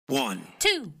1,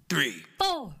 2, 3,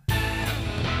 4.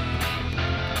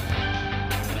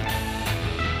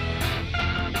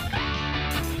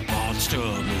 Monster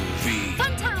movie.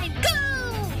 Fun time, go!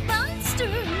 Monster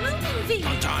movie.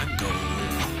 Fun time, go.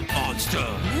 Monster.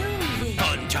 Movie.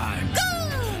 Fun time. Go!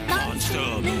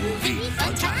 Monster movie.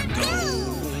 Fun time, go.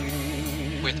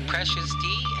 With Precious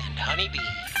D and Honeybee.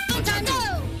 Fun time,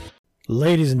 go!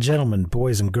 Ladies and gentlemen,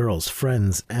 boys and girls,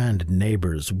 friends and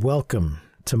neighbors, welcome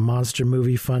to Monster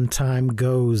Movie Fun Time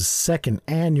Go's second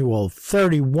annual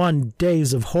 31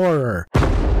 Days of Horror.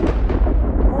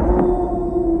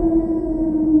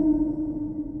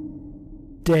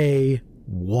 Day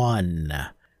 1.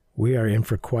 We are in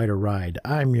for quite a ride.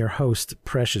 I'm your host,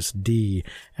 Precious D,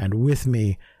 and with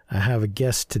me I have a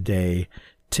guest today,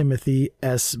 Timothy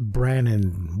S.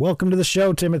 Brannon. Welcome to the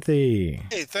show, Timothy.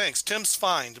 Hey, thanks. Tim's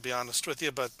fine, to be honest with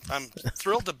you, but I'm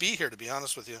thrilled to be here, to be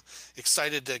honest with you.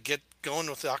 Excited to get going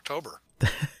with October.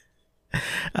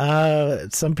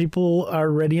 Some people are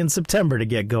ready in September to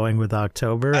get going with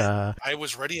October. I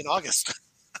was ready in August.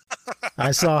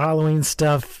 I saw Halloween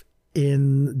stuff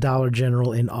in Dollar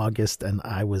General in August, and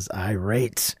I was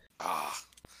irate.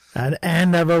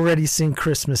 And I've already seen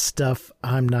Christmas stuff.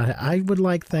 I would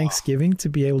like Thanksgiving to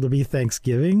be able to be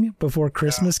Thanksgiving before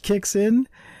Christmas kicks in.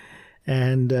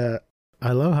 And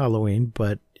I love Halloween,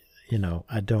 but,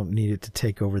 I don't need it to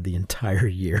take over the entire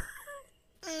year.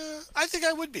 I think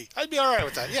I would be. I'd be all right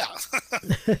with that,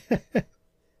 yeah.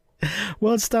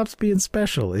 Well, it stops being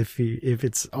special if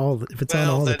it's on all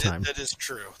the time. That is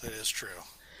true. That is true.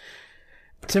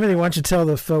 Timothy, why don't you tell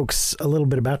the folks a little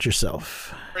bit about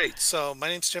yourself? Great. So my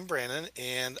name's Tim Brannon,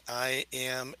 and I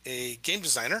am a game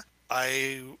designer.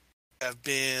 I have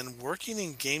been working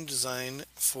in game design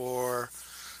for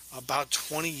about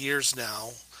 20 years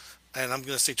now, and I'm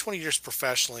going to say 20 years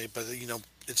professionally, but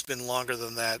it's been longer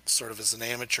than that, sort of as an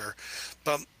amateur.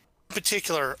 But in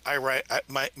particular, I write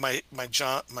my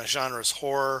genre is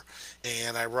horror,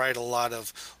 and I write a lot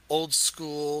of old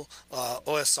school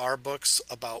OSR books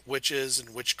about witches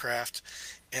and witchcraft.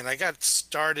 And I got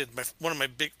started. One of my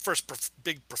first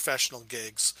big professional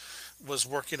gigs was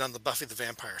working on the Buffy the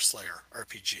Vampire Slayer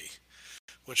RPG,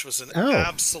 which was an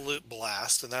absolute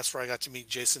blast. And that's where I got to meet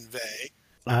Jason Vey.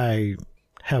 I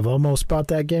have almost bought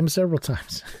that game several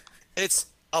times. It's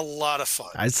a lot of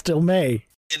fun. I still may.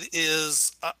 It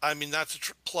is, not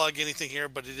to plug anything here,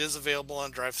 but it is available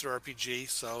on DriveThru RPG,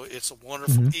 so it's a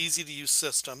wonderful, easy to use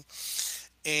system.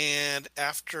 And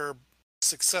after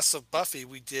success of Buffy,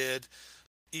 we did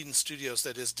Eden Studios,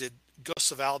 did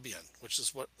Ghosts of Albion, which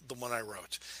is the one I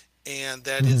wrote. And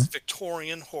that is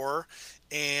Victorian horror,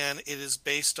 and it is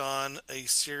based on a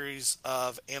series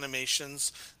of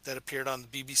animations that appeared on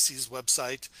the BBC's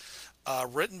website.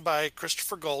 Written by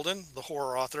Christopher Golden, the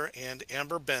horror author, and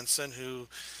Amber Benson, who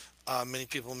many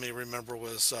people may remember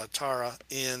was Tara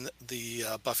in the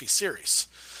Buffy series.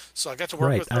 So I got to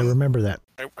work with them. I remember that.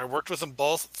 I worked with them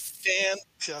both.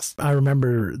 Fantastic. I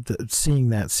remember seeing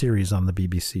that series on the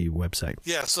BBC website.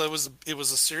 Yeah, so it was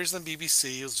a series on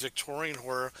BBC. It was Victorian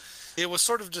horror. It was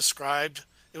sort of described.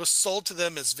 It was sold to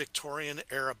them as Victorian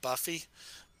era Buffy.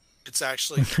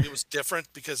 It was different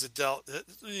because it dealt,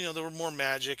 there were more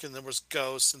magic and there was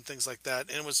ghosts and things like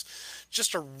that. And it was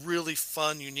just a really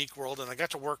fun, unique world. And I got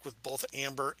to work with both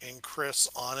Amber and Chris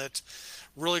on it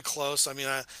really close.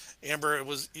 Amber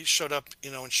showed up,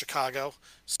 in Chicago.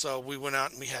 So we went out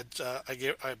and we had,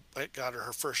 I got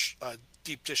her first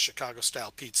deep dish Chicago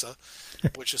style pizza,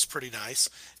 which is pretty nice.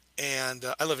 And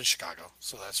I live in Chicago,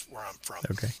 so that's where I'm from.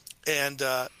 Okay. And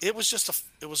it was just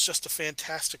a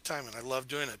fantastic time, and I love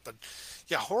doing it. But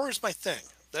yeah, horror is my thing.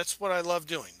 That's what I love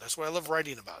doing. That's what I love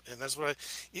writing about, and that's what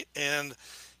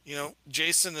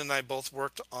Jason and I both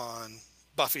worked on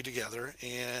Buffy together,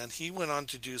 and he went on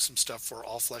to do some stuff for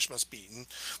All Flesh Must Be Eaten,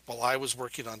 while I was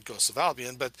working on Ghosts of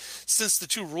Albion. But since the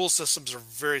two rule systems are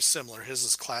very similar, his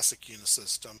is classic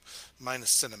Unisystem, mine is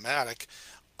cinematic.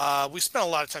 We spent a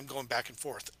lot of time going back and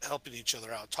forth, helping each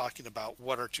other out, talking about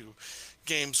what our two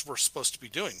games were supposed to be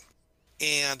doing.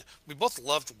 And we both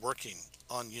loved working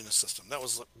on Unisystem. That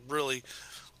was really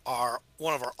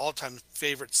one of our all-time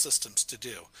favorite systems to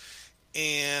do.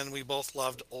 And we both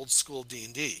loved old school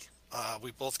D&D. We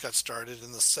both got started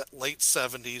in the late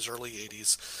 70s, early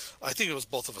 80s. I think it was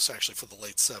both of us actually for the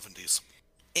late 70s.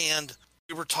 And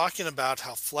we were talking about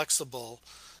how flexible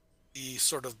the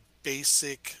sort of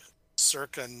basic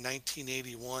circa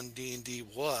 1981 D&D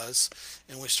was,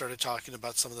 and we started talking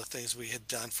about some of the things we had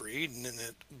done for Eden, and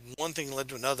one thing led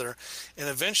to another, and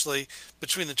eventually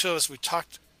between the two of us we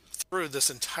talked through this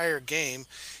entire game,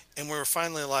 and we were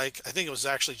finally like, I think it was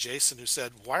actually Jason who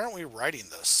said, why aren't we writing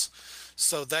this?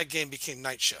 So that game became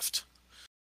Night Shift.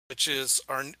 which is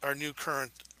our new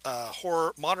current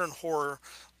modern horror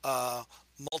uh,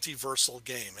 multiversal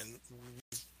game, and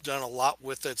we've done a lot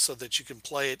with it so that you can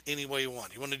play it any way you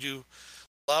want. You want to do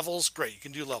levels, great, you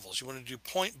can do levels. You want to do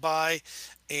point buy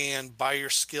and buy your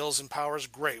skills and powers,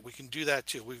 great, we can do that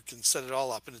too. We can set it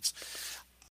all up, and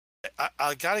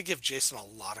I got to give Jason a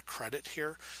lot of credit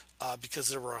here because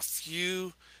there were a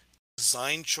few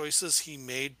design choices he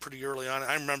made pretty early on.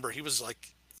 I remember he was like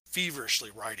feverishly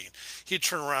writing. He'd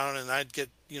turn around and I'd get,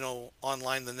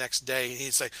 online the next day and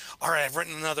he'd say, all right, I've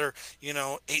written another,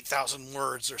 8,000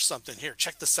 words or something. Here,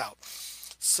 check this out.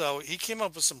 So he came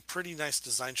up with some pretty nice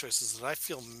design choices that I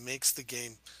feel makes the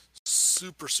game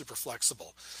super, super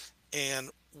flexible.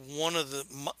 And one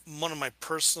of my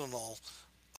personal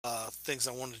things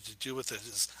I wanted to do with it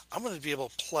is I'm going to be able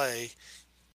to play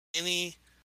any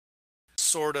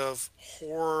sort of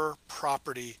horror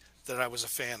property that I was a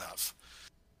fan of.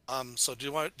 So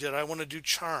did I want to do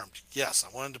Charmed? Yes,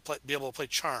 I wanted to be able to play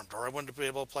Charmed, or I wanted to be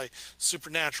able to play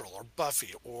Supernatural, or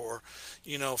Buffy, or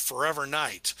Forever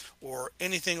Night, or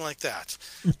anything like that.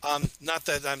 Not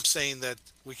that I'm saying that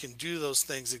we can do those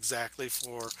things exactly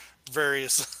for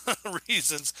various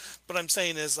reasons, but I'm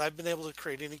saying is I've been able to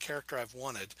create any character I've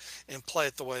wanted and play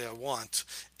it the way I want,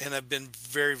 and I've been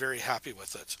very, very happy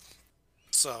with it.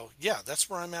 So yeah, that's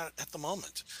where I'm at the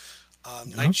moment.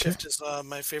 Night Okay. Shift is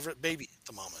my favorite baby at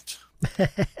the moment.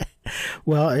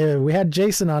 Well, we had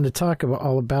Jason on to talk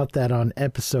all about that on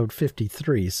episode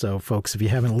 53. So, folks, if you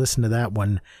haven't listened to that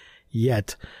one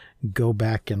yet, go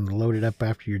back and load it up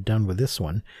after you're done with this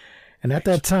one. And at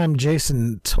that time,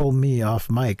 Jason told me off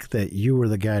mic that you were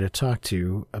the guy to talk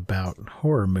to about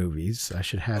horror movies. I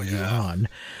should have you Yeah. on.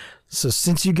 So,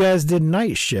 since you guys did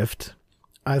Night Shift,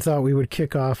 I thought we would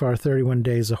kick off our 31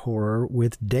 Days of Horror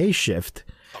with Day Shift,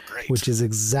 Oh, great. which is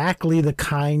exactly the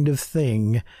kind of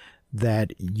thing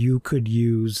that you could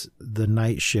use the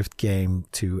Night Shift game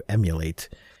to emulate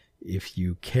if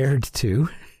you cared to.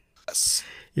 Yes.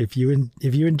 If you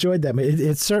enjoyed that,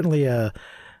 it's certainly a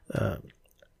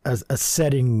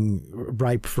setting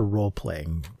ripe for role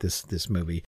playing. This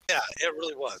movie. Yeah, it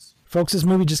really was. Folks, this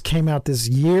movie just came out this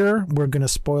year. We're going to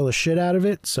spoil the shit out of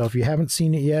it. So if you haven't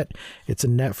seen it yet, it's a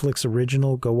Netflix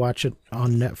original. Go watch it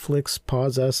on Netflix.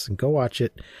 Pause us and go watch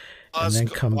it. And then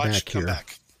come back here.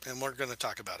 And we're going to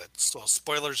talk about it. So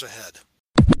spoilers ahead.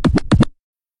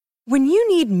 When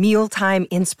you need mealtime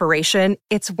inspiration,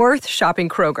 it's worth shopping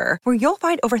Kroger, where you'll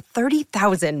find over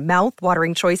 30,000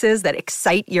 mouth-watering choices that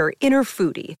excite your inner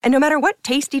foodie. And no matter what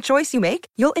tasty choice you make,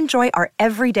 you'll enjoy our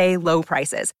everyday low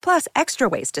prices, plus extra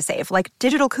ways to save, like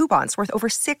digital coupons worth over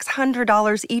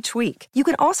 $600 each week. You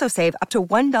can also save up to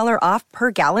 $1 off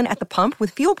per gallon at the pump with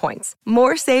fuel points.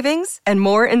 More savings and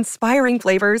more inspiring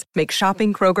flavors make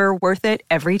shopping Kroger worth it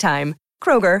every time.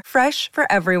 Kroger, fresh for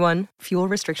everyone. Fuel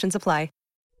restrictions apply.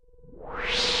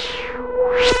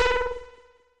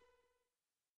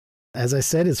 As I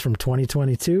said, it's from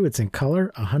 2022. It's in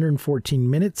color, 114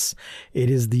 minutes. It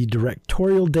is the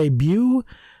directorial debut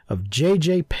of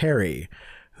J.J. Perry,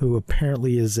 who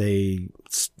apparently is a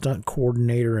stunt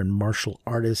coordinator and martial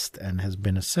artist and has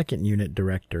been a second unit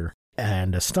director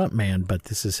and a stuntman, but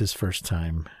this is his first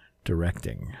time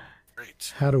directing.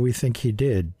 Great. How do we think he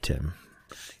did, Tim?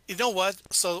 You know what?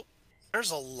 So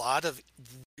there's a lot of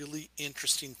really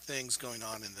interesting things going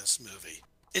on in this movie.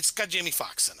 It's got Jamie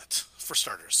Foxx in it, for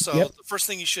starters. So Yep. the first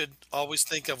thing you should always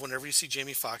think of whenever you see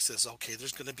Jamie Foxx is, okay,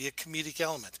 there's going to be a comedic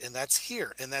element, and that's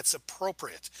here, and that's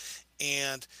appropriate.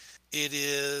 And it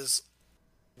is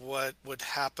what would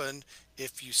happen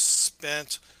if you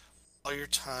spent all your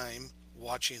time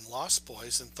watching Lost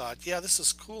Boys and thought, yeah, this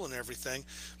is cool and everything,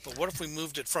 but what if we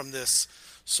moved it from this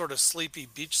sort of sleepy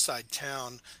beachside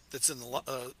town that's in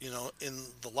in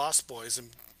the Lost Boys and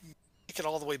take it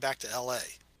all the way back to LA?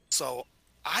 So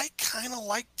I kind of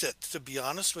liked it, to be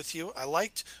honest with you. I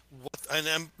liked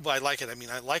I like it. I mean,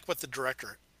 I like what the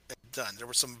director had done. There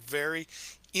were some very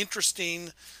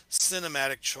interesting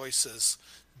cinematic choices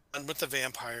done with the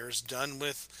vampires, done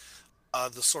with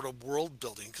the sort of world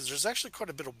building, because there's actually quite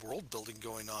a bit of world building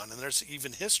going on, and there's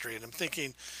even history. And I'm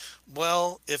thinking,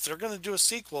 well, if they're going to do a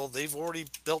sequel, they've already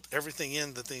built everything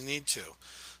in that they need to.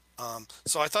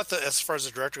 So I thought that as far as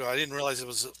the director goes, I didn't realize it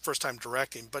was the first time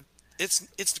directing, but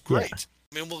it's great. Yeah.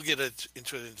 I mean, we'll get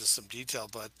into some detail,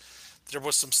 but there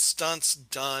was some stunts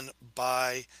done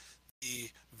by the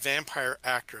vampire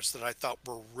actors that I thought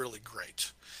were really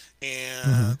great,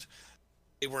 and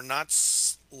they were not.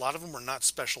 A lot of them were not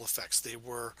special effects; they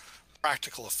were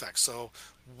practical effects. So,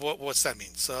 what's that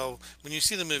mean? So, when you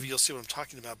see the movie, you'll see what I'm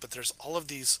talking about. But there's all of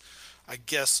these, I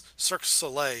guess, Cirque du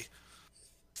Soleil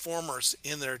performers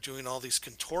in there doing all these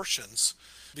contortions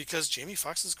because Jamie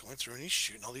Foxx is going through and he's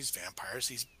shooting all these vampires.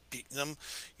 He's beating them,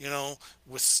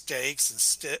 with stakes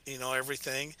and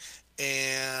everything,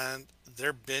 and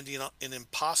they're bending in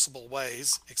impossible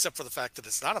ways. Except for the fact that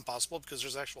it's not impossible because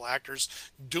there's actual actors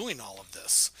doing all of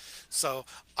this. So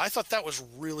I thought that was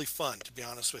really fun, to be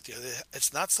honest with you.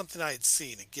 It's not something I had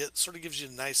seen. It sort of gives you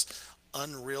a nice,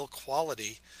 unreal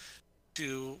quality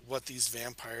to what these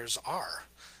vampires are,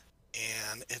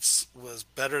 and it was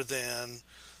better than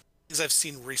things I've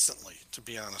seen recently, to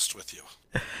be honest with you.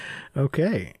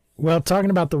 Okay. Well, talking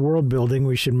about the world building,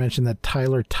 we should mention that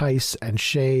Tyler Tice and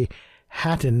Shay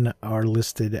Hatton are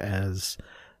listed as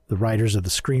the writers of the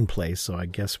screenplay, so I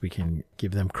guess we can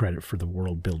give them credit for the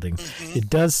world building. Mm-hmm. It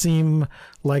does seem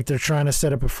like they're trying to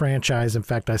set up a franchise. In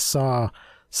fact, I saw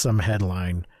some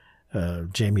headline,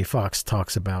 Jamie Foxx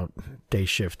talks about Day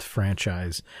Shift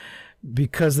franchise,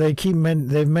 because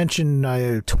they've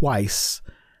mentioned twice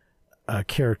a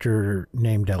character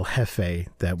named El Jefe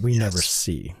that we never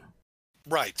see.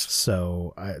 Right.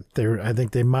 So I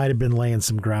think they might have been laying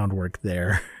some groundwork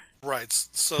there. Right.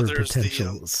 So for there's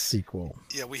potential sequel.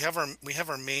 Yeah, we have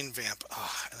our main vamp,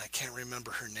 and I can't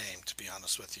remember her name, to be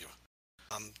honest with you.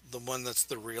 The one that's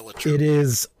the realtor. It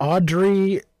is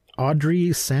Audrey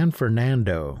San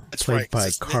Fernando, that's played right, by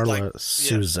Carla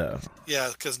Souza. Yeah,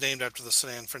 because named after the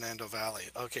San Fernando Valley.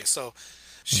 Okay, so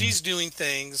she's doing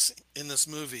things in this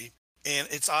movie, and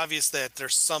it's obvious that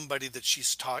there's somebody that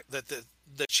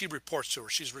that she reports to, or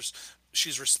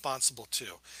she's responsible to,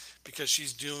 because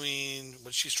she's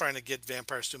trying to get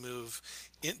vampires to move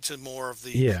into more of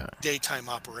the daytime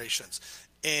operations,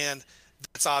 and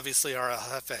that's obviously our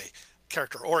LFA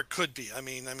character, or it could be. I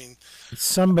mean,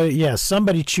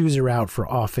 somebody chews her out for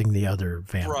offing the other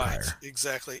vampire. Right,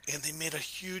 exactly, and they made a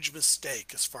huge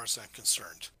mistake as far as I'm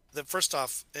concerned. First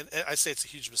off, and I say it's a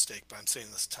huge mistake, but I'm saying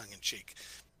this tongue in cheek.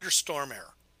 Peter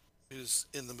Stormare, who's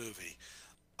in the movie,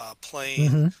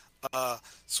 playing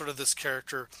sort of this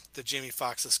character that Jamie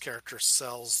Foxx's character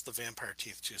sells the vampire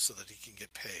teeth to so that he can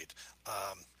get paid.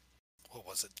 What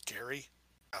was it, Gary?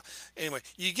 Anyway,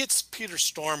 you get Peter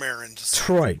Stormare into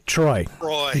something. Troy.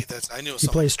 I knew it was he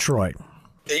plays Troy.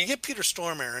 Yeah, you get Peter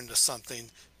Stormare into something,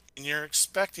 and you're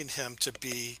expecting him to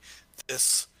be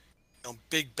this,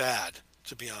 big bad.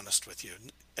 To be honest with you,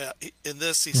 in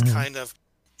this he's kind of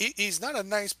he's not a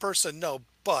nice person, no,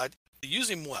 but they use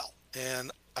him well,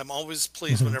 and I'm always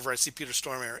pleased whenever I see Peter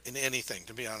Stormare in anything,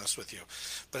 to be honest with you.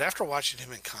 But after watching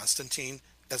him in Constantine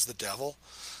as the devil,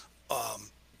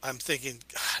 I'm thinking,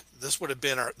 God, this would have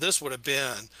been our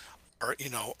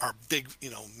big,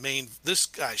 main. This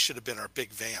guy should have been our big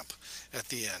vamp at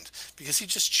the end, because he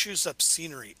just chews up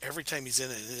scenery every time he's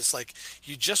in it, and it's like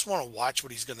you just want to watch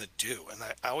what he's going to do. And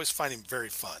I always find him very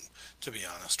fun, to be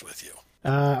honest with you.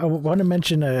 I want to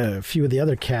mention a few of the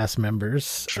other cast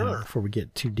members before we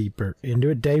get too deeper into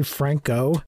it. Dave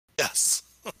Franco, yes,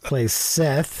 plays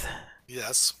Seth.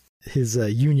 Yes, his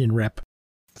union rep.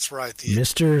 That's right.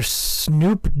 Mr.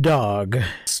 Snoop Dogg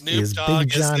is Big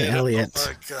John Elliott. Oh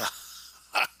my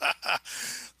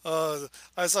God.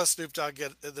 I saw Snoop Dogg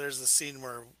there's a scene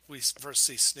where we first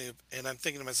see Snoop, and I'm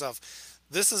thinking to myself,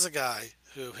 this is a guy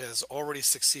who has already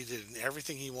succeeded in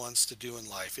everything he wants to do in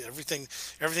life. Everything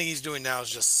he's doing now is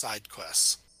just side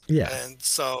quests. Yeah. And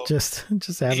so just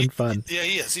having fun. Yeah,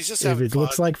 he is. He's just having fun. If it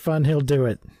looks like fun, he'll do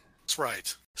it. That's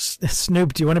right.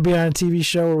 Snoop, do you want to be on a TV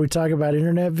show where we talk about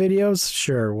internet videos?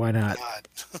 Sure, why not? God.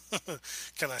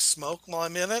 Can I smoke while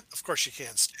I'm in it? Of course you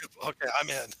can, Snoop. Okay, I'm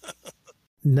in.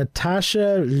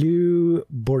 Natasha Liu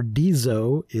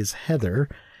Bordizzo is Heather.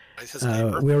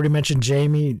 We already mentioned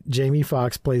Jamie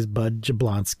Foxx plays Bud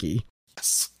Jablonski.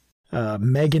 Yes.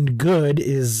 Megan Good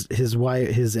is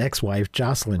his ex-wife,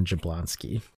 Jocelyn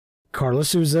Jablonski. Carla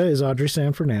Souza is Audrey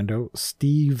San Fernando.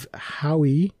 Steve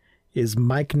Howie is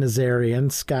Mike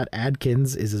Nazarian. Scott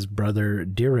Adkins is his brother,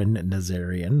 Darren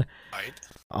Nazarian. Right.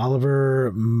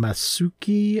 Oliver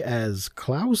Masuki as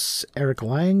Klaus. Eric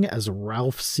Lang as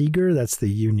Ralph Seeger. That's the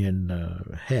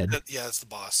union head. Yeah, that's the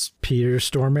boss. Peter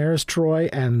Stormare as Troy.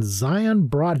 And Zion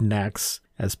Broadnax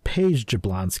as Paige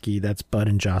Jablonski. That's Bud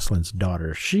and Jocelyn's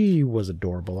daughter. She was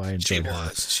adorable. I enjoyed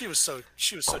her. She was so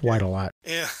quite a lot.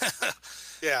 Yeah.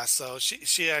 Yeah, so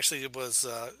she actually was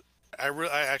I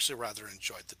actually rather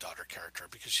enjoyed the daughter character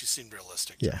because she seemed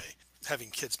realistic to me.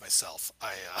 Having kids myself,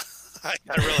 I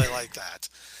really like that.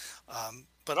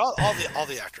 But all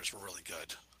the actors were really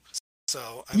good.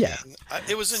 So I mean,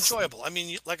 it was enjoyable. I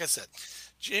mean, like I said,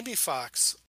 Jamie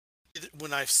Foxx.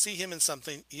 When I see him in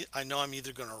something, I know I'm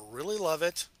either going to really love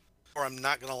it or I'm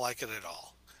not going to like it at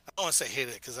all. I don't want to say hate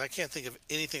it because I can't think of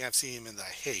anything I've seen him in that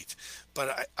I hate.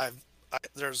 But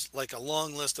there's like a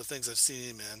long list of things I've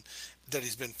seen him in that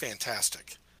he's been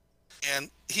fantastic.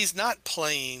 And he's not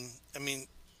playing. I mean,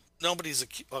 nobody's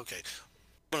okay.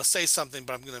 I'm going to say something,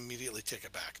 but I'm going to immediately take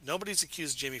it back. Nobody's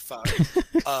accused Jamie Foxx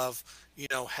of,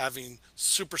 having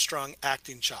super strong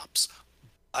acting chops.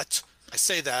 But I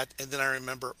say that, and then I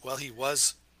remember, well, he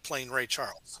was playing Ray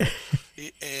Charles,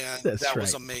 and that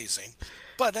was amazing.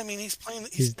 But I mean,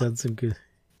 He's done some good.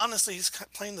 Honestly, he's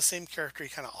playing the same character he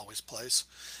kind of always plays,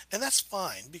 and that's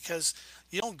fine because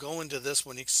you don't go into this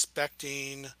one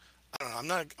expecting. I don't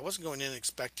know. I wasn't going in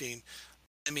expecting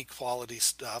Emmy quality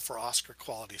stuff or Oscar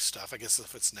quality stuff. I guess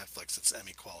if it's Netflix, it's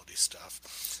Emmy quality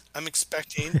stuff. I'm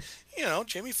expecting,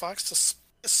 Jamie Foxx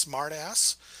to a smart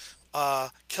ass,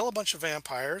 kill a bunch of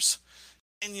vampires,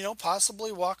 and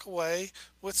possibly walk away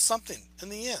with something in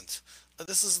the end.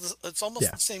 It's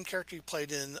almost the same character he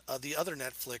played in the other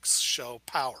Netflix show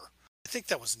Power. I think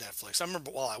that was Netflix. I remember.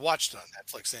 Well, I watched it on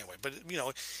Netflix anyway. But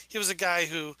he was a guy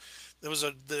who there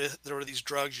were these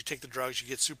drugs. You take the drugs, you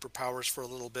get superpowers for a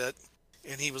little bit,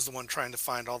 and he was the one trying to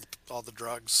find all the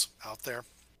drugs out there.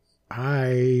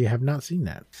 I have not seen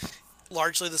that.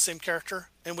 Largely the same character,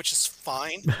 and which is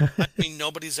fine. I mean,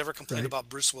 nobody's ever complained about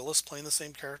Bruce Willis playing the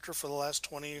same character for the last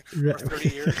 20 or 30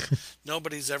 years.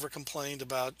 Nobody's ever complained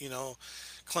about,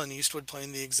 Clint Eastwood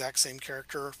playing the exact same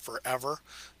character forever.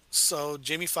 So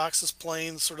Jamie Foxx is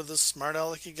playing sort of this smart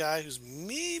alecky guy who's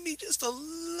maybe just a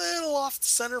little off the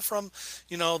center from,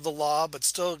 the law, but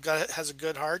still has a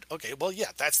good heart. Okay, well,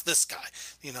 yeah, that's this guy.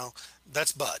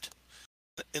 That's Bud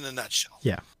in a nutshell.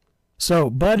 Yeah. So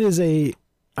Bud is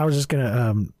I was just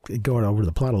going to go over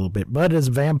the plot a little bit. Bud is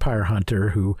a vampire hunter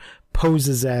who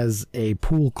poses as a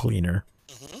pool cleaner.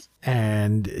 Mm-hmm.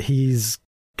 And he's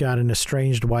got an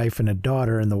estranged wife and a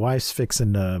daughter, and the wife's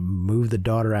fixing to move the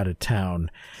daughter out of town.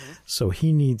 Mm-hmm. So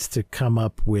he needs to come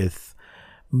up with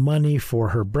money for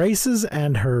her braces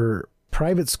and her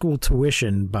private school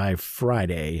tuition by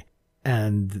Friday.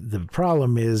 And the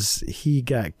problem is he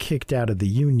got kicked out of the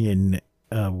union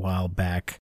a while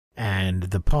back. And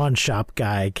the pawn shop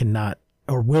guy cannot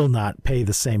or will not pay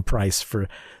the same price for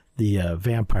the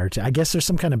vampire. I guess there's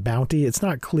some kind of bounty. It's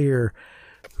not clear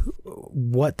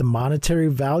what the monetary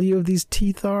value of these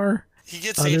teeth are. He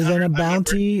gets other than a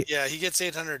bounty. He gets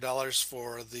 $800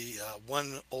 for the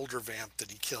one older vamp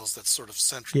that he kills. That's sort of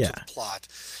central to the plot,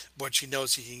 but he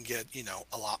knows he can get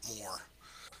a lot more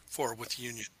for with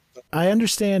Union. I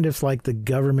understand if like the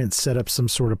government set up some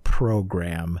sort of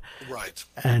program, right,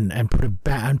 and put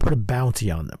a bounty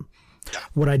on them. Yeah.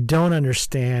 What I don't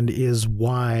understand is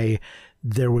why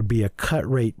there would be a cut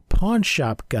rate pawn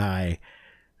shop guy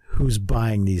who's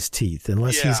buying these teeth,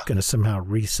 unless he's going to somehow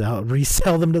resell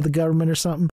them to the government or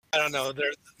something. I don't know.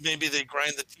 Maybe they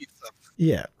grind the teeth up.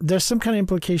 Yeah, there's some kind of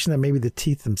implication that maybe the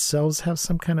teeth themselves have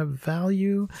some kind of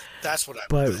value. That's what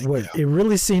it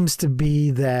really seems to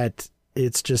be that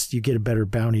it's just you get a better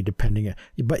bounty depending.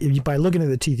 But by looking at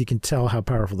the teeth, you can tell how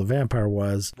powerful the vampire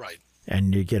was, right?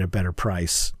 And you get a better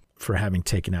price for having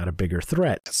taken out a bigger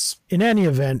threat. Yes. In any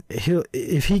event,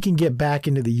 if he can get back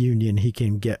into the union, he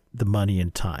can get the money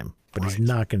in time. But he's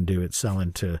not going to do it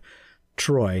selling to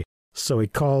Troy. So he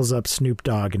calls up Snoop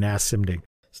Dogg and asks him to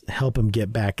help him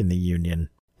get back in the union.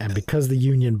 And because the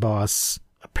union boss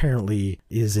apparently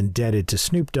is indebted to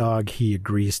Snoop Dogg, he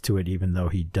agrees to it, even though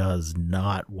he does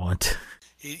not want.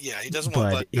 He doesn't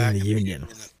want Bud back in the union,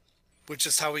 which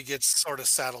is how he gets sort of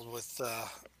saddled with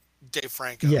Dave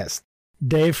Franco. Yes,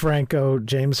 Dave Franco,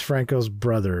 James Franco's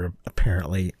brother,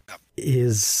 apparently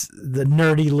is the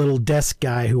nerdy little desk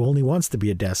guy who only wants to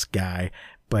be a desk guy.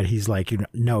 But he's like,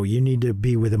 no, you need to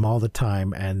be with him all the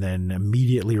time, and then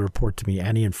immediately report to me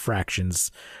any infractions.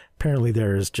 Apparently,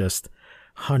 there is just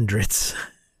hundreds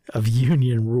of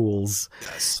union rules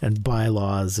and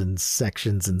bylaws and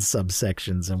sections and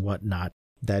subsections and whatnot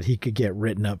that he could get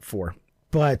written up for.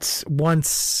 But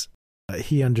once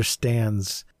he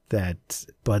understands that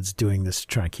Bud's doing this to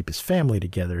try and keep his family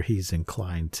together, he's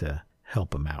inclined to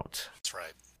help him out. That's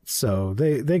right. So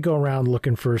they go around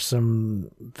looking for some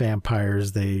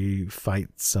vampires. They fight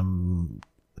some.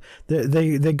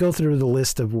 They go through the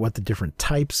list of what the different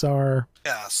types are.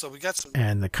 Yeah, so we got some.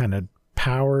 And the kind of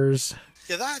powers.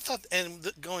 Yeah, that I thought,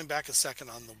 and going back a second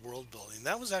on the world building,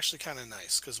 that was actually kind of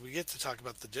nice because we get to talk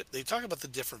about they talk about the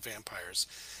different vampires,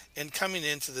 and coming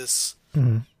into this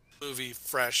movie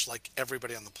fresh, like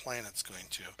everybody on the planet's going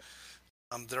to,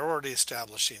 they're already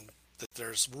establishing that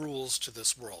there's rules to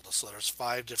this world. So there's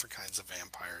 5 different kinds of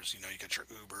vampires. You got your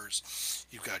Ubers,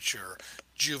 you've got your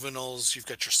juveniles, you've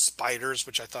got your spiders,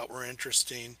 which I thought were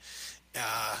interesting.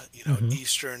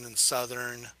 Eastern and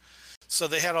Southern. So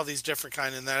they had all these different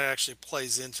kinds, and that actually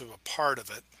plays into a part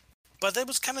of it. But that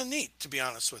was kind of neat, to be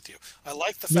honest with you. I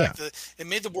like the fact that it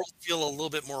made the world feel a little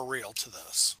bit more real to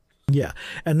this. Yeah,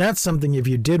 and that's something, if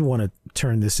you did want to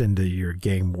turn this into your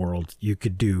game world, you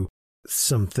could do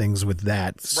some things with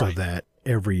that so Right. that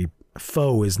every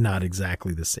foe is not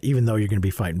exactly the same, even though you're going to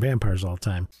be fighting vampires all the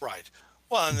time. Right.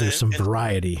 Well, and There's some and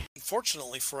variety.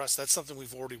 fortunately for us, that's something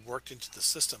we've already worked into the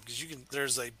system because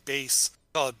there's a base,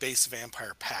 call it base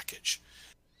vampire package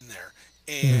in there,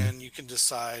 and you can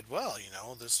decide, well,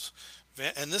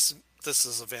 this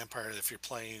is a vampire if you're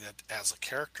playing it as a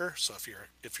character. So if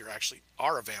you're actually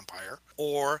are a vampire,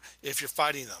 or if you're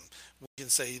fighting them, we can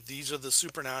say these are the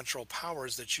supernatural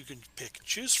powers that you can pick and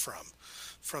choose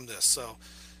from this. So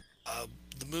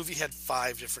the movie had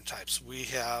 5 different types. We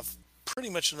have pretty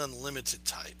much an unlimited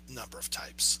number of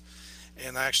types,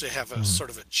 and I actually have a sort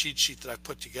of a cheat sheet that I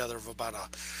put together of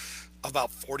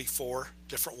about 44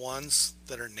 different ones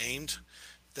that are named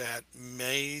that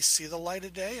may see the light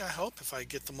of day. I hope, if I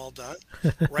get them all done.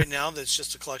 Right now, that's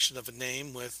just a collection of a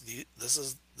name with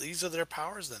these are their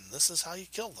powers, then this is how you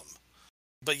kill them.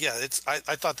 But yeah,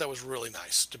 I thought that was really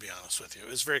nice, to be honest with you. It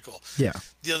was very cool. Yeah.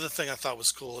 The other thing I thought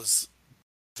was cool is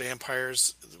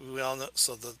vampires. We all know,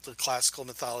 so the classical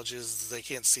mythology is they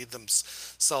can't see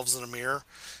themselves in a mirror,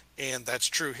 and that's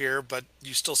true here, but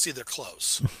you still see their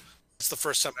clothes. It's the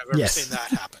first time I've ever Yes. seen that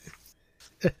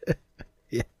happen.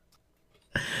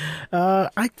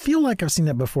 I feel like I've seen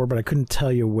that before, but I couldn't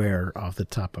tell you where off the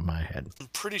top of my head. I'm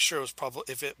pretty sure it was probably,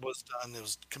 if it was done, it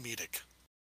was comedic.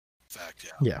 In fact,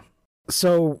 yeah. Yeah.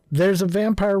 So there's a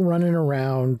vampire running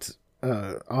around,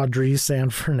 Audrey San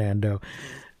Fernando,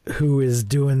 who is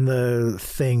doing the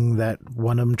thing that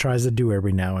one of them tries to do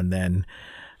every now and then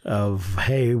of,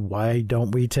 hey, why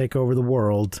don't we take over the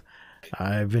world?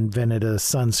 I've invented a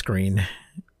sunscreen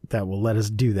that will let us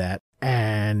do that.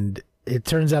 And it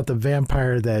turns out the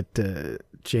vampire that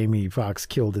Jamie Foxx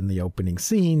killed in the opening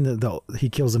scene, he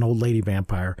kills an old lady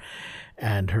vampire,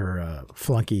 and her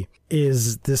flunky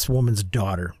is this woman's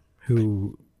daughter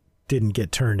who didn't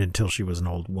get turned until she was an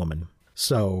old woman.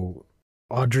 So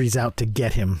Audrey's out to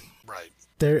get him. Right.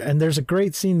 There's a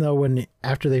great scene, though, when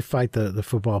after they fight the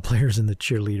football players and the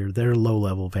cheerleader, they're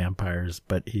low-level vampires,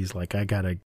 but he's like,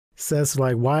 Seth's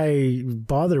like, why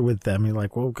bother with them? He's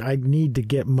like, well, I need to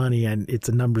get money, and it's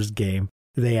a numbers game.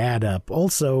 They add up.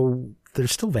 Also, they're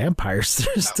still vampires.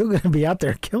 They're still going to be out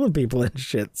there killing people and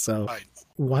shit, so Right.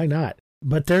 why not?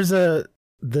 But there's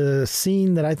the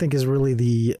scene that I think is really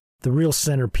the real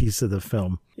centerpiece of the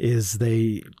film is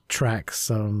they track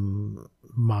some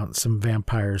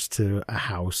vampires to a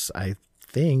house. I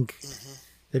think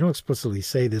they don't explicitly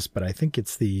say this, but I think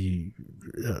it's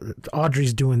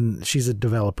Audrey's she's a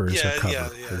developer. Is her cover.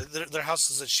 Yeah. They're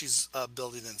houses that she's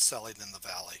building and selling in the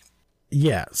valley.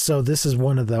 Yeah, so this is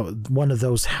one of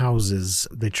those houses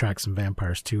they track some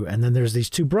vampires to, and then there's these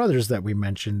 2 brothers that we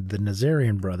mentioned, the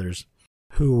Nazarian brothers,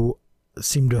 who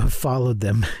seem to have followed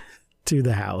them to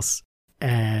the house,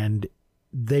 and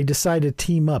they decide to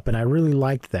team up, and I really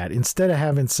liked that. Instead of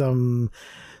having some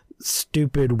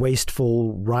stupid,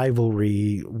 wasteful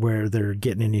rivalry where they're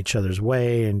getting in each other's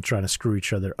way and trying to screw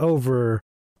each other over,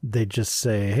 they just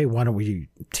say, hey, why don't we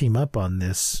team up on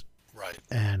this Right.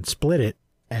 and split it?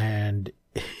 And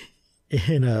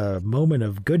in a moment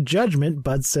of good judgment,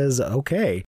 Bud says,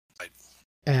 okay. Right.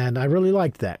 And I really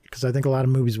liked that because I think a lot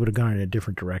of movies would have gone in a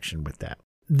different direction with that.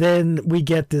 Then we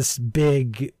get this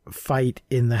big fight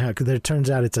in the house because it turns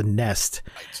out it's a nest,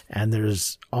 Right. and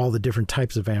there's all the different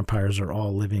types of vampires are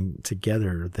all living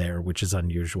together there, which is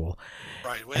unusual.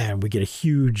 Right. And we get a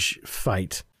huge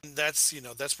fight. That's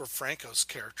where Franco's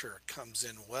character comes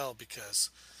in well, because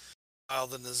while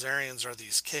the Nazarians are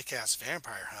these kick-ass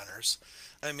vampire hunters,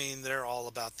 I mean, they're all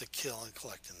about the kill and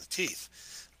collecting the teeth.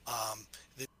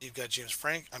 Then you've got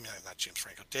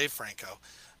Dave Franco,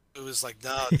 who is like,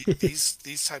 no,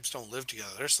 these types don't live together.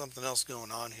 There's something else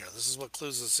going on here. This is what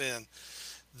clues us in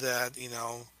that,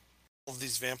 all of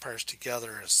these vampires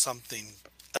together is something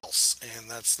else, and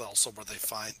that's also where they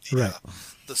find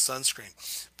the sunscreen.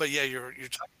 But yeah, you're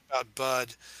talking about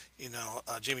Bud,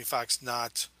 Jamie Foxx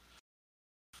not,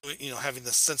 having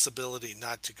the sensibility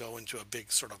not to go into a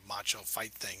big sort of macho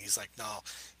fight thing. He's like, no,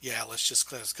 yeah, let's just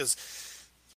clear this. Because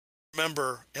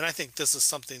remember, and I think this is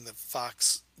something that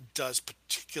Fox does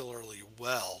particularly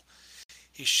well.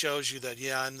 He shows you that,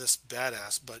 yeah, I'm this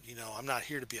badass, but, I'm not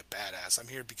here to be a badass. I'm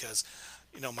here because,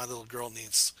 my little girl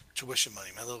needs tuition money.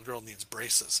 My little girl needs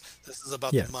braces. This is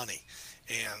about the money.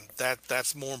 And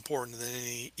that's more important than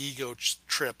any ego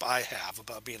trip I have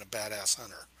about being a badass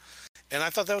hunter. And I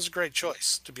thought that was a great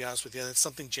choice, to be honest with you. And it's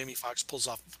something Jamie Foxx pulls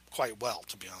off quite well,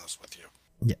 to be honest with you.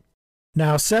 Yeah.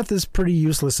 Now, Seth is pretty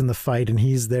useless in the fight, and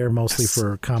he's there mostly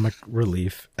for comic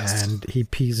relief, and he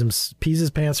pees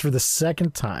his pants for the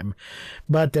second time.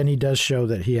 But then he does show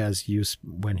that he has use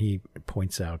when he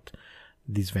points out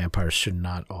these vampires should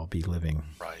not all be living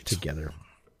together.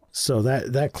 So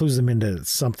that clues them into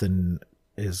something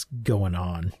is going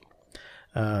on.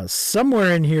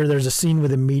 Somewhere in here, there's a scene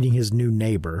with him meeting his new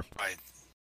neighbor. Right.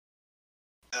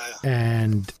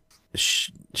 And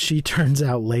she turns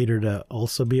out later to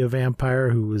also be a vampire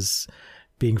who was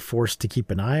being forced to keep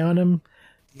an eye on him,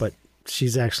 but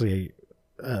she's actually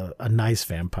a nice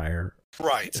vampire,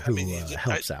 right? Who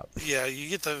helps out. Yeah, you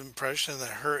get the impression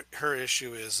that her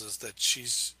issue is that she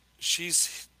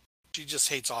just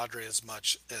hates Audrey as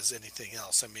much as anything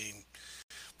else. I mean,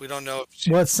 we don't know.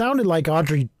 Well, it sounded like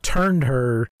Audrey turned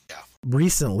her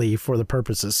recently for the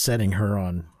purpose of setting her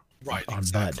on. Right, on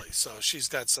exactly. Bud. So she's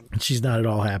got some. She's not at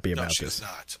all happy about this. this. No,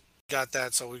 she's not. Got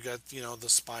that. So we got the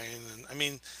spine, and I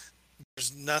mean,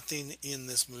 there's nothing in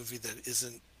this movie that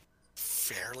isn't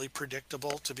fairly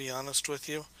predictable, to be honest with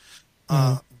you.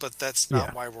 But that's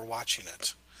not why we're watching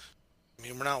it. I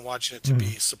mean, we're not watching it to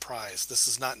be surprised. This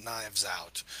is not Knives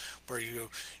Out, where you're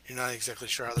not exactly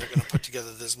sure how they're going to put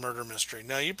together this murder mystery.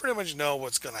 Now, you pretty much know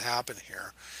what's going to happen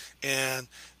here, and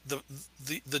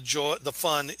the joy, the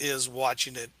fun is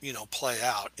watching it, play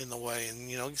out in the way,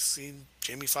 and you see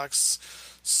Jamie Foxx,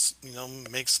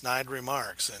 make snide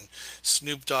remarks, and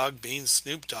Snoop Dogg being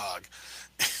Snoop Dogg,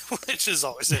 which is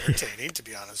always entertaining, to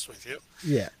be honest with you.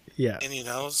 Yeah. And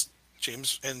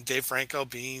James and Dave Franco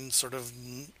being sort of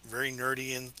very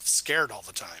nerdy and scared all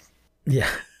the time. Yeah.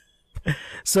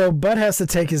 So Bud has to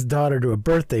take his daughter to a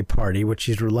birthday party, which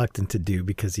he's reluctant to do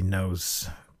because he knows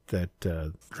that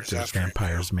there's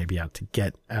vampires maybe out to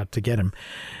get him,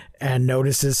 and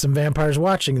notices some vampires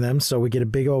watching them. So we get a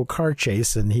big old car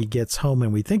chase, and he gets home,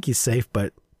 and we think he's safe,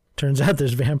 but turns out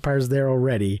there's vampires there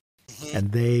already,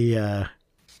 and they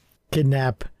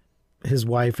kidnap his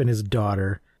wife and his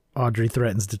daughter. Audrey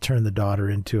threatens to turn the daughter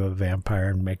into a vampire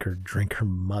and make her drink her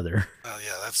mother. Oh,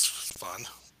 yeah, that's fun.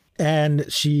 And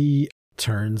she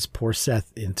turns poor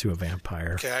Seth into a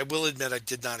vampire. Okay, I will admit I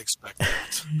did not expect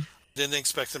that. Didn't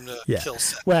expect him to kill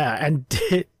Seth. Well, and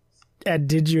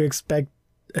did you expect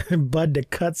Bud to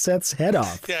cut Seth's head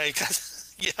off? Yeah,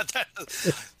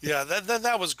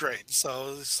 that was great.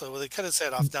 So they cut his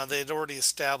head off. Now, they had already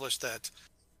established that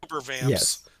Uber vamps...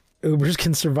 Yes. Ubers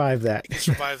can survive that. They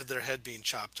survive their head being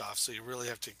chopped off, so you really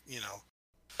have to,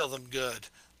 kill them good.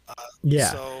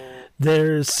 So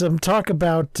there's some talk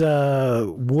about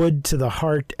wood to the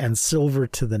heart and silver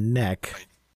to the neck. Right.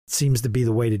 Seems to be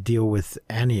the way to deal with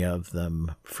any of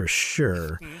them for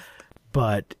sure.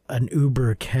 But an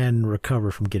Uber can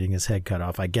recover from getting his head cut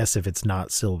off, I guess, if it's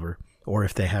not silver or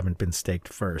if they haven't been staked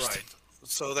first. Right.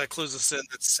 So that clues us in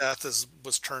that Seth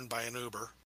was turned by an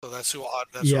Uber. So that's who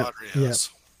Audrey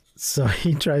is. So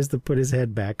he tries to put his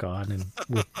head back on, and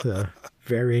with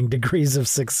varying degrees of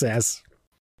success.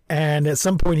 And at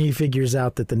some point he figures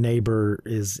out that the neighbor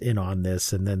is in on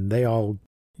this, and then they all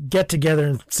get together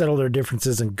and settle their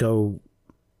differences and go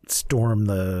storm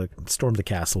the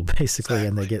castle, basically. Exactly.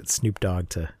 And they get Snoop Dogg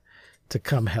to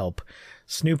come help.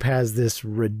 Snoop has this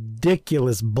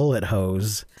ridiculous bullet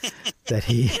hose that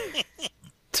he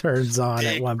turns on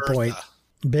at one point.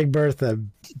 Big Bertha,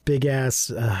 big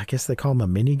ass, I guess they call them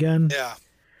a minigun. Yeah.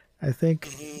 I think.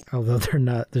 Although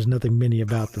there's nothing mini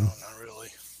about them. No, not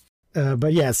really.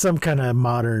 But yeah, some kind of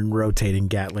modern rotating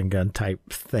Gatling gun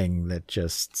type thing that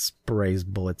just sprays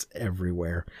bullets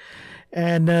everywhere.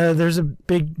 And there's a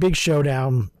big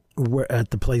showdown at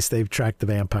the place they've tracked the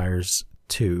vampires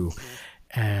to.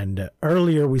 And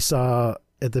earlier we saw,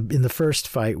 in the first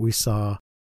fight, we saw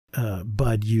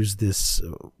Bud use this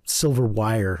silver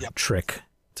wire trick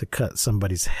to cut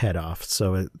somebody's head off.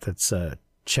 So that's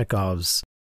Chekhov's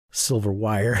silver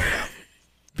wire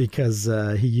because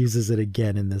he uses it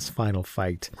again in this final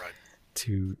fight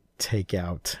to take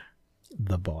out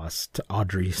the boss, to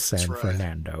Audrey San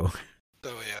Fernando.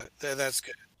 Oh, yeah, that's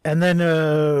good. And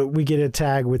then we get a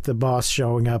tag with the boss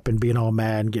showing up and being all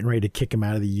mad and getting ready to kick him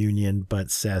out of the union, but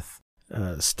Seth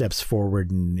steps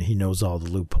forward and he knows all the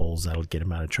loopholes that'll get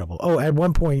him out of trouble. Oh, at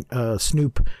one point,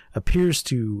 Snoop appears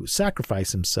to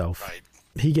sacrifice himself. Right.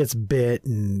 He gets bit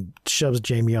and shoves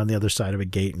Jamie on the other side of a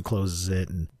gate and closes it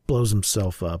and blows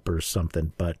himself up or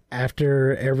something. But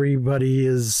after everybody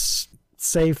is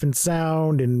safe and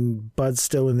sound and Bud's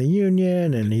still in the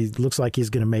union and he looks like he's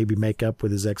going to maybe make up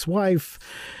with his ex-wife,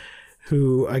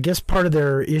 who I guess part of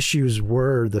their issues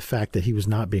were the fact that he was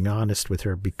not being honest with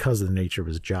her because of the nature of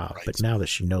his job. Right. But now that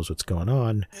she knows what's going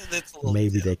on,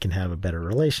 maybe they can have a better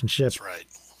relationship. That's right.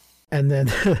 And then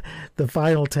the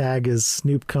final tag is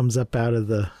Snoop comes up out of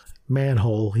the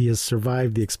manhole. He has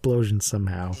survived the explosion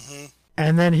somehow. Mm-hmm.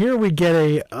 And then here we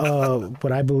get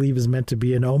what I believe is meant to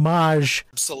be an homage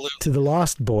Absolutely. to the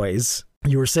Lost Boys.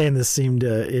 You were saying this seemed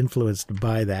influenced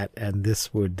by that, and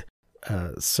this would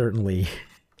certainly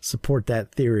support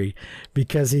that theory,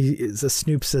 because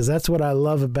Snoop says, "That's what I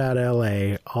love about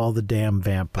L.A., all the damn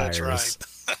vampires."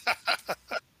 That's right.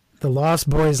 The Lost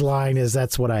Boys line is,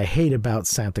 "That's what I hate about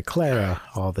Santa Clara,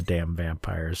 all the damn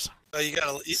vampires." You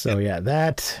gotta,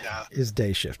 that is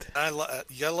Day Shift.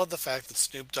 You gotta love the fact that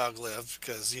Snoop Dogg lived,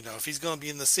 because if he's going to be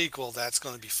in the sequel, that's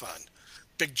going to be fun.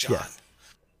 Big John.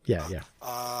 Yeah.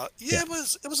 It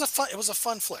was a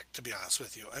fun flick, to be honest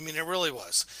with you. I mean, it really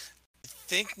was. I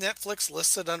think Netflix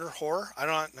listed under horror. I'm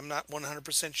not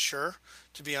 100% sure,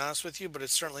 to be honest with you, but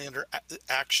it's certainly under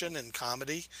action and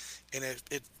comedy, and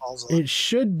it falls. It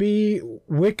should be.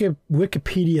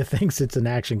 Wikipedia thinks it's an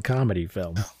action comedy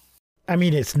film. No. I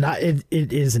mean, it's not. It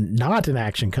is not an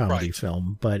action comedy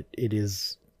film, but it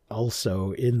is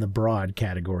also in the broad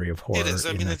category of horror. It is.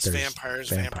 I mean, it's vampires,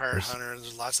 vampire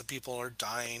hunters. Lots of people are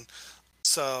dying.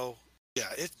 So yeah,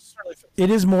 it's certainly. It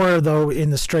is more though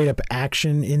in the straight up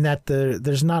action. In that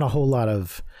there's not a whole lot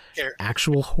of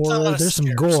actual horror. There's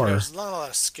some gore. There's not a lot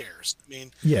of scares. I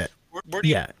mean, yeah, where do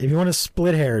you... If you want to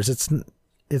split hairs,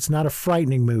 it's not a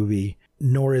frightening movie,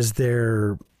 nor is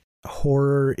there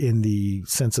horror in the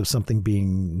sense of something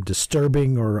being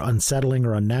disturbing or unsettling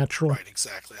or unnatural. Right,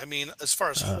 exactly. I mean, as far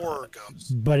as horror goes,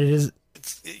 but it's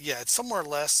somewhere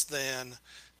less than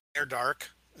Near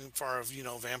Dark as far as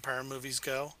vampire movies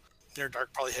go. Near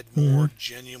Dark probably had more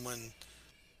genuine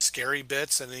scary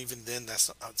bits, and even then,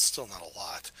 that's still not a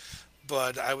lot.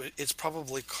 But it's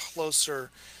probably closer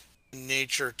in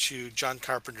nature to John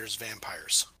Carpenter's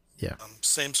Vampires. Yeah,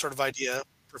 same sort of idea.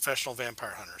 Professional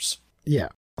vampire hunters. Yeah.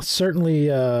 Certainly,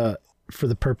 for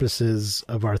the purposes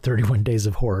of our 31 Days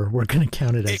of Horror, we're going to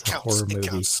count it as a horror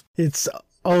movie. It's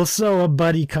also a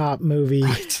buddy cop movie,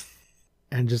 right,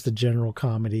 and just a general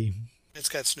comedy. It's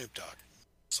got Snoop Dogg,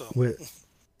 so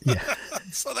yeah,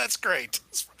 so that's great.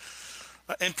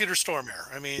 And Peter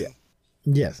Stormare. I mean,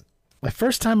 yes. The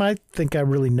first time I think I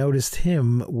really noticed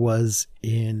him was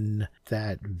in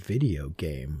that video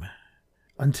game,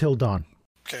 Until Dawn.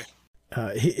 Okay.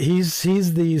 He's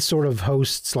the sort of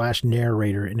host /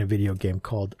 narrator in a video game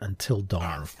called Until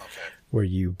Dawn, where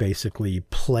you basically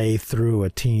play through a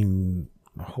teen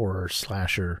horror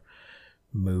slasher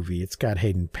movie. It's got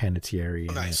Hayden Panettiere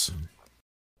in it.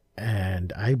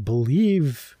 And I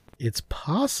believe it's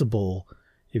possible,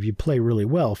 if you play really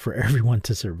well, for everyone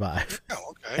to survive.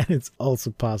 Oh, okay. And it's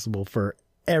also possible for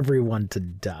everyone to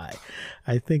die.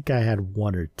 I think I had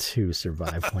one or two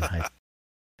survive when I...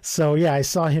 So yeah, I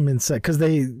saw him because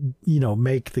they,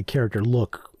 make the character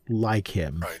look like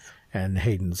him, right, and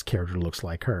Hayden's character looks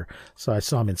like her. So I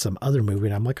saw him in some other movie,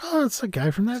 and I'm like, oh, it's a guy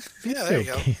from that video there you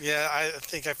game. go. Yeah, I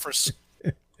think I first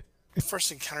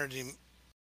encountered him,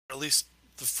 or at least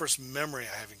the first memory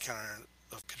I have encountered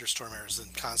of Peter Stormare is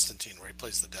in Constantine, where he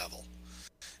plays the devil,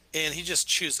 and he just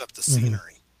chews up the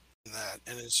scenery.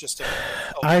 And it's just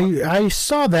I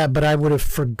saw that, but I would have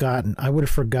forgotten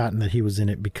that he was in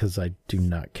it, because I do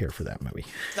not care for that movie.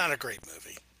 Not a great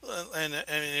movie. And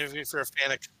I mean, if you're a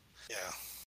fan of,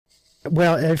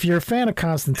 well, if you're a fan of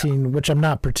Constantine, which I'm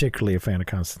not particularly a fan of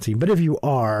Constantine, but if you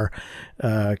are,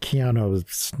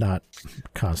 Keanu's not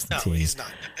Constantine. No, he's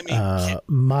not.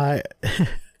 I mean,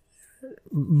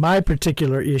 my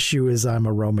particular issue is I'm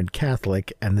a Roman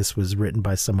Catholic, and this was written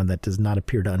by someone that does not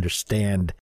appear to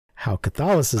understand how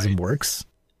Catholicism works,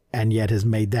 and yet has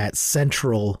made that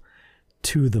central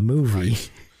to the movie.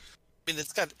 Right. I mean,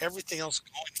 it's got everything else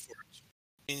going for it.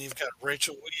 I mean, you've got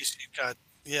Rachel Weisz, you've got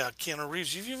Keanu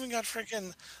Reeves, you've even got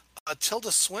freaking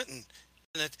Tilda Swinton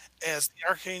in it as the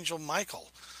Archangel Michael.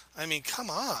 I mean, come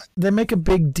on. They make a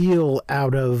big deal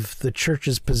out of the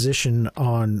church's position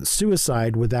on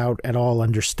suicide without at all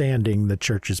understanding the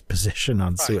church's position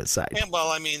on suicide. And, well,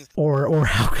 I mean, or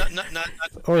how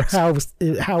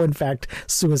how in fact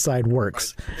suicide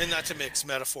works. Right. And not to mix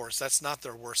metaphors, that's not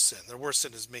their worst sin. Their worst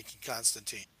sin is making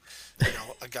Constantine,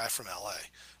 a guy from L.A.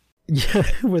 Yeah,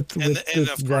 with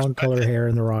the wrong color hair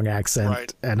and the wrong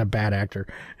accent, and a bad actor.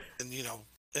 And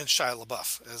and Shia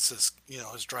LaBeouf as his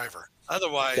driver.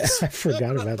 Otherwise, I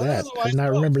forgot about that. I did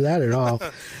not remember that at all.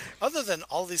 Other than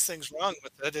all these things wrong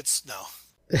with it, it's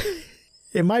no.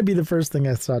 It might be the first thing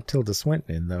I saw Tilda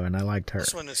Swinton in, though, and I liked her.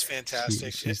 This one is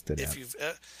fantastic.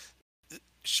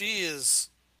 She is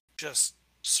just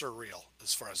surreal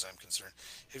as far as I'm concerned.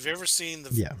 Have you ever seen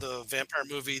the vampire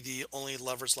movie, The Only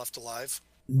Lovers Left Alive?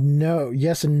 No,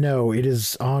 yes and no. It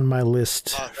is on my list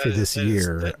for this that is-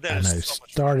 year, that and is so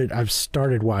much fun. I've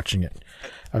started watching it.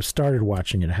 I've started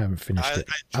watching it. I haven't finished it.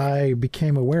 I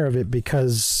became aware of it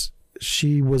because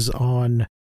she was on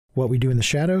What We Do in the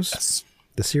Shadows, Yes.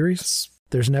 the series. Yes.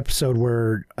 There's an episode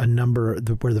where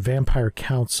where the Vampire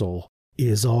Council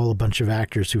is all a bunch of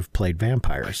actors who've played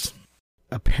vampires,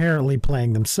 apparently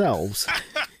playing themselves.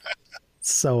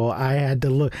 So I had to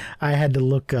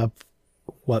look up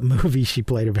what movie she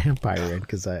played a vampire in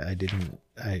because I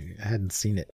hadn't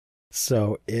seen it.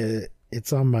 So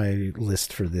it's on my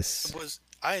list for this.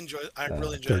 I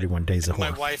really enjoyed 31 it. Days of My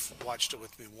Horror. wife watched it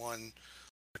with me one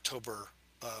October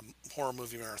horror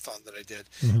movie marathon that I did,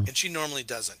 Mhm. and she normally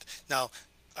doesn't. Now,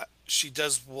 she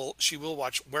will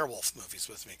watch werewolf movies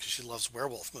with me because she loves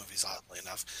werewolf movies, oddly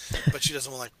enough, but she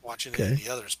doesn't like watching any of the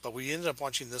others. But we ended up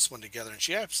watching this one together, and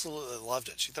she absolutely loved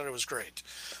it. She thought it was great.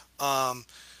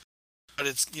 But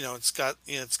it's got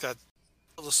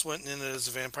Tilda Swinton in it as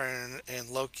a vampire, and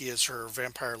Loki as her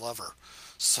vampire lover.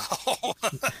 So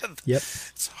Yep.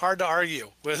 it's hard to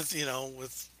argue with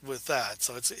with that.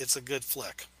 So it's a good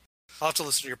flick. I'll have to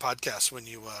listen to your podcast when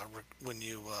you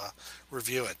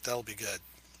review it. That'll be good.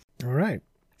 All right.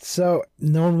 So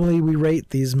normally we rate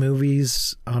these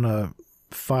movies on a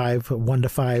 1 to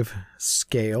 5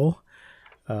 scale.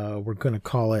 We're going to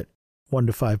call it 1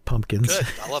 to 5 pumpkins. Good.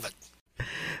 I love it.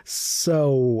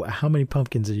 So how many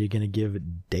pumpkins are you going to give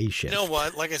Day Shift? You know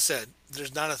what? Like I said,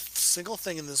 there's not a single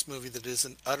thing in this movie that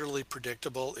isn't utterly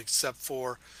predictable, except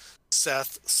for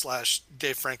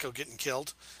Seth/Dave Franco getting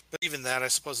killed. But even that, I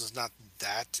suppose, is not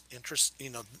that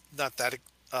not that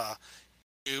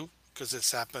new, because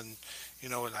it's happened,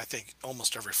 in I think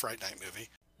almost every Fright Night movie.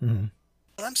 Mm-hmm.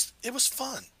 But it was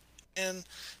fun, and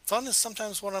fun is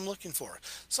sometimes what I'm looking for.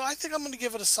 So I think I'm going to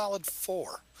give it a solid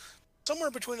 4.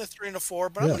 Somewhere between a 3 and a 4,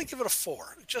 but I'm Really? going to give it a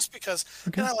 4 just because.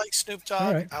 Okay. And I like Snoop Dogg,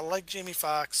 All right. I like Jamie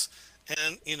Foxx,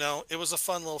 and it was a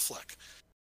fun little flick.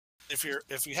 If you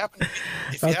happen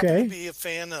to be a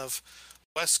fan of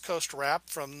West Coast rap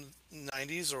from the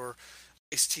 90s or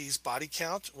Ice-T's Body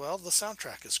Count, well, the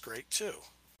soundtrack is great too.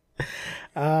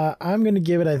 I'm going to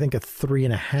give it, I think, a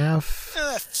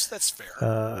 3.5. That's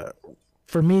fair.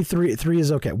 For me, three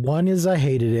is okay. 1 is I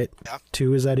hated it. Yeah.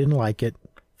 2 is I didn't like it.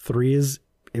 3 is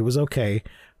it was okay.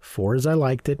 4 is I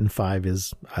liked it, and 5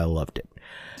 is I loved it.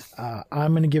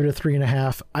 I'm going to give it a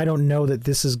 3.5. I don't know that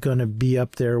this is going to be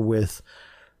up there with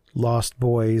Lost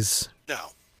Boys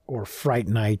No. or Fright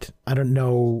Night. I don't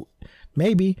know.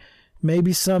 Maybe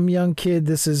some young kid,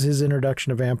 this is his introduction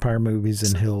to vampire movies,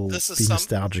 and he'll be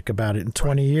nostalgic about it in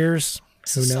 20 years.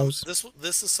 Who knows?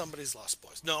 This is somebody's Lost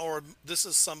Boys. No, or this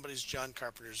is somebody's John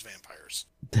Carpenter's Vampires.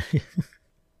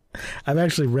 I've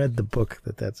actually read the book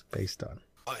that's based on.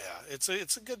 Oh yeah, it's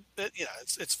a good.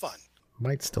 It's fun.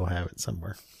 Might still have it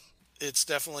somewhere. It's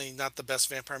definitely not the best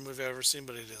vampire movie I've ever seen,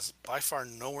 but it is by far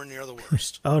nowhere near the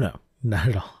worst. Oh no, not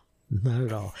at all. Not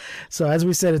at all. So as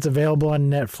we said, it's available on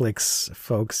Netflix,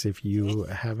 folks. If you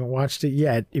haven't watched it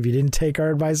yet, if you didn't take our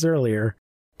advice earlier,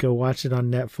 go watch it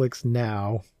on Netflix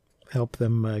now. Help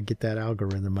them get that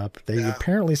algorithm up. They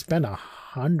apparently spent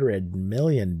 $100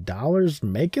 million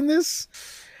making this.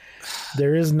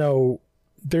 There's no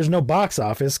box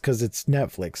office because it's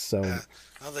Netflix, so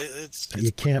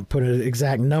you can't put an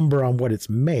exact number on what it's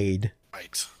made.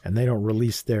 Right. And they don't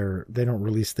release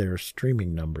their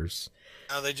streaming numbers.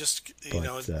 No, they just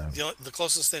the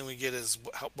closest thing we get is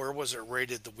where was it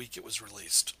rated the week it was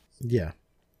released. Yeah.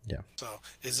 So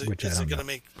is it going to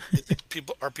make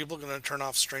people? Are people going to turn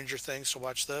off Stranger Things to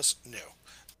watch this? No,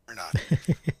 they're not.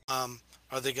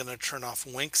 Are they going to turn off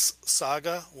Winx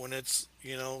Saga when it's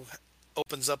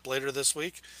opens up later this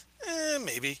week?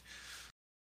 Maybe.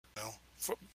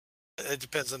 It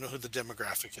depends on who the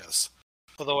demographic is.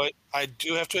 Although I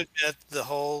do have to admit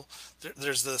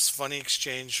there's this funny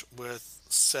exchange with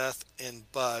Seth and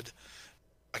Bud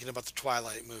talking about the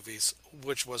Twilight movies,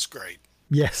 which was great.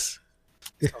 Yes.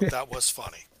 So that was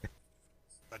funny.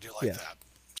 I do like that.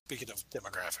 Speaking of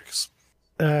demographics.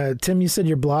 Tim, you said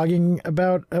you're blogging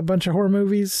about a bunch of horror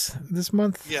movies this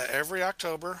month? Yeah, every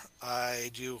October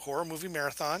I do horror movie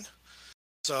marathon.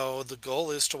 So the goal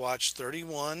is to watch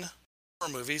 31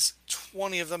 horror movies.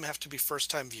 20 of them have to be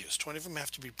first-time views. 20 of them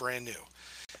have to be brand new.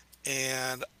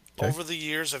 And over the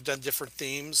years, I've done different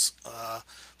themes.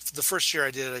 The first year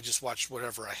I did it, I just watched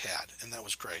whatever I had, and that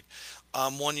was great.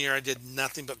 One year I did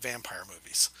nothing but vampire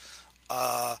movies.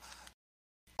 A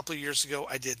couple of years ago,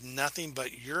 I did nothing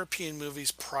but European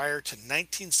movies prior to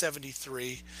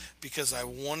 1973 because I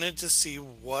wanted to see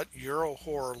what Euro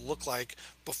horror looked like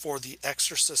before The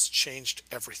Exorcist changed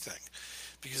everything.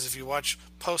 Because if you watch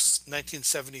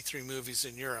post-1973 movies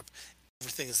in Europe,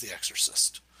 everything is The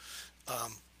Exorcist.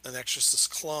 An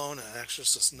Exorcist clone, an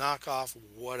Exorcist knockoff,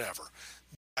 whatever.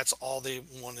 That's all they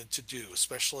wanted to do,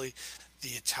 especially the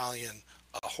Italian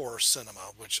horror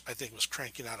cinema, which I think was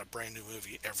cranking out a brand new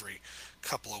movie every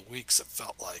couple of weeks, it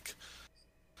felt like.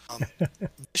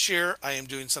 This year, I am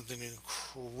doing something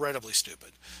incredibly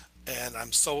stupid, and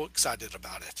I'm so excited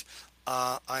about it.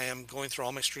 I am going through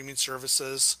all my streaming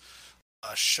services,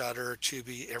 Shudder,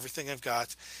 Tubi, everything I've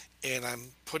got, and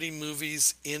I'm putting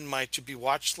movies in my to be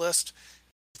watched list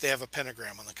if they have a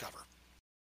pentagram on the cover.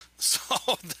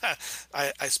 So that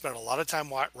I spent a lot of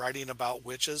time writing about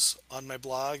witches on my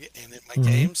blog and in my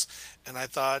games, and I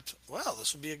thought, well,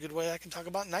 this would be a good way I can talk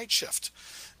about Night Shift,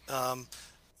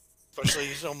 especially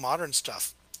modern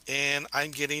stuff. And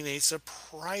I'm getting a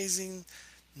surprising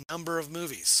number of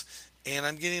movies, and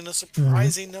I'm getting a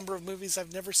surprising number of movies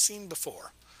I've never seen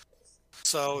before.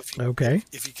 So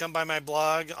if you come by my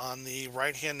blog on the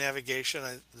right-hand navigation,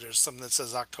 there's something that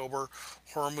says October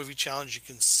Horror Movie Challenge. You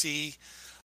can see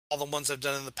all the ones I've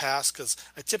done in the past, because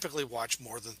I typically watch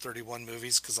more than 31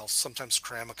 movies, because I'll sometimes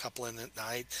cram a couple in at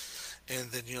night, and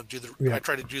then I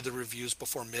try to do the reviews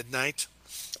before midnight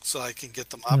so I can get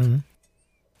them up. And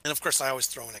of course I always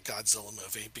throw in a Godzilla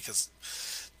movie, because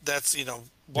that's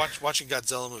watching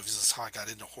Godzilla movies is how I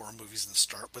got into horror movies in the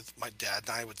start. With my dad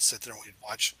and I would sit there and we'd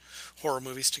watch horror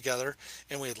movies together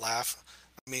and we'd laugh.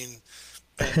 I mean,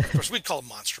 of course, we'd call them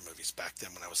monster movies back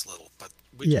then when I was little, but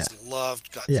we just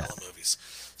loved Godzilla movies.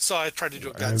 So I tried to do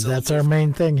a Godzilla That's movie. our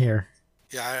main thing here.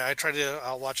 Yeah,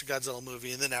 I'll watch a Godzilla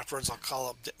movie, and then afterwards I'll call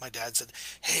up my dad and said,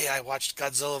 hey, I watched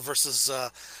Godzilla versus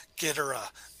Ghidorah,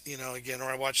 again,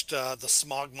 or I watched the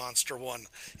Smog Monster one.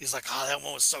 He's like, oh, that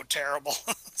one was so terrible.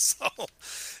 So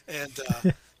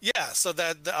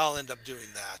that I'll end up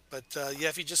doing that. But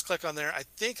if you just click on there, I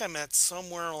think I'm at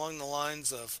somewhere along the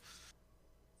lines of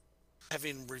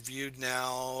having reviewed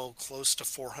now close to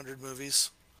 400 movies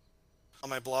on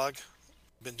my blog.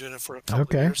 I've been doing it for a couple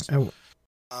of years. And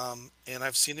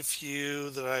I've seen a few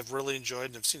that I've really enjoyed,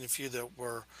 and I've seen a few that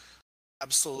were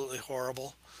absolutely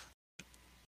horrible.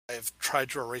 I've tried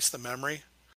to erase the memory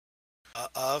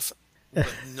of,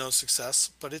 with no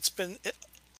success. But all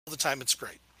the time it's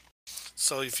great.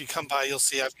 So if you come by, you'll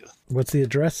see. What's the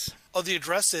address? Oh, the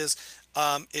address is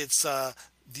it's the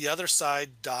other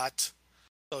side dot.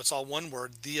 So it's all one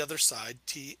word. The other side,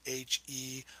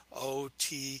 TheotherSide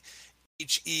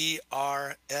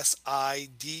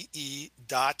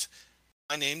dot.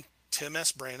 My name, Tim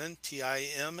S. Brannan,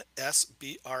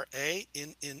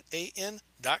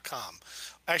 TimSBrannan.com.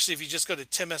 Actually, if you just go to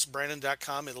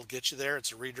timsbrannan.com, it'll get you there.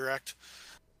 It's a redirect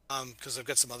because I've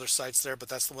got some other sites there, but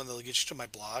that's the one that'll get you to my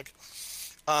blog.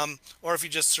 Or if you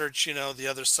just search, The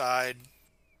Other Side,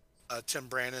 Tim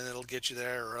Brannan, it'll get you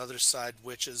there, or Other Side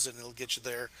Witches, and it'll get you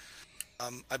there.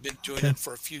 I've been doing it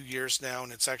for a few years now,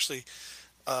 and it's actually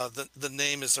the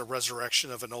name is a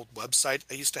resurrection of an old website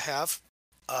I used to have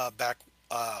back.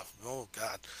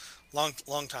 Long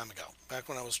time ago. Back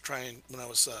when I was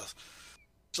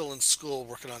still in school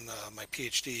working on my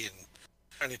PhD and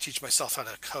trying to teach myself how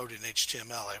to code in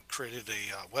HTML. I created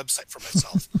a website for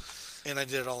myself, and I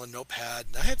did it all in Notepad.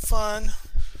 And I had fun.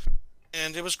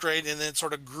 And it was great, and then it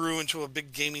sort of grew into a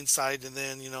big gaming site, and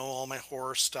then, all my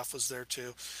horror stuff was there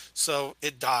too. So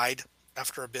it died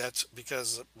after a bit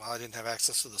because, I didn't have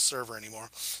access to the server anymore.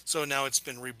 So now it's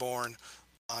been reborn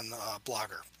on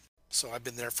Blogger. So I've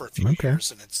been there for a few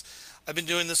years, and I've been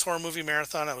doing this horror movie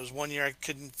marathon. It was 1 year I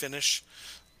couldn't finish.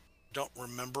 Don't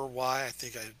remember why. I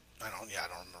don't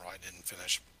remember why I didn't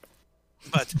finish.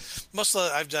 But most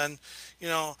of I've done,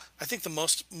 I think the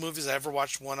most movies I ever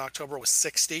watched one October was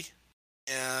 60.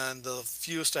 And the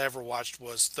fewest I ever watched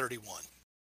was 31.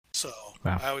 So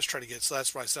wow. I always try to so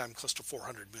that's why I said I'm close to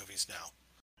 400 movies now.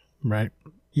 Right.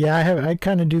 Yeah, I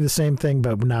kind of do the same thing,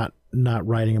 but not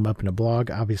writing them up in a blog.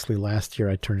 Obviously, last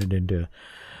year I turned it into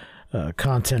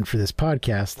content for this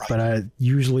podcast, right. But I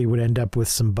usually would end up with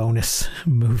some bonus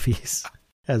movies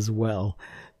as well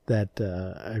that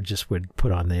I just would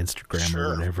put on the Instagram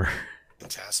or whatever.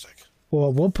 Fantastic.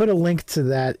 Well, we'll put a link to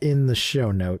that in the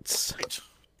show notes. Right.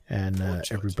 And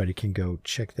everybody can go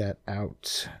check that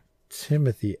out.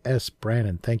 Timothy S.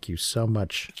 Brannan, thank you so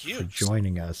much for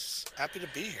joining us. Happy to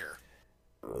be here.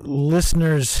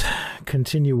 Listeners,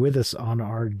 continue with us on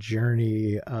our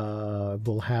journey.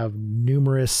 We'll have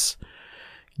numerous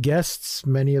guests.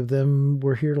 Many of them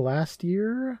were here last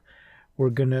year.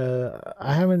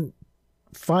 I haven't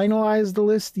finalized the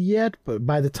list yet, but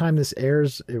by the time this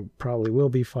airs, it probably will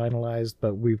be finalized.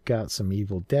 But we've got some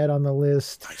Evil Dead on the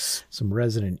list, nice. Some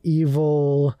Resident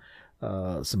Evil,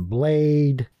 some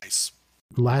Blade. Nice.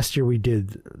 Last year we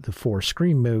did the 4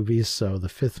 Scream movies, so the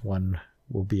 5th one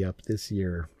will be up this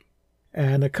year.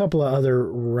 And a couple of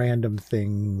other random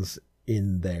things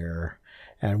in there.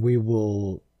 And we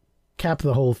will cap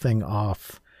the whole thing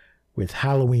off with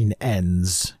Halloween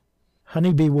Ends.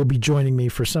 Honeybee will be joining me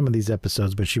for some of these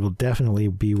episodes, but she will definitely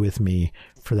be with me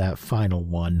for that final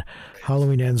one.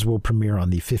 Halloween Ends will premiere on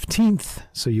the 15th,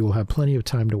 so you will have plenty of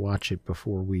time to watch it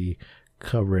before we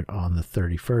cover it on the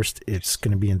 31st. It's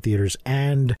going to be in theaters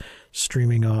and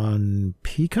streaming on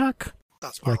Peacock,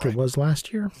 like it was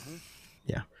last year. Mm-hmm.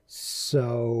 Yeah.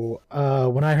 So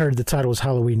when I heard the title was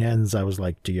Halloween Ends, I was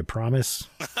like, do you promise?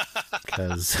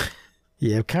 Because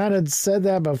you kind of said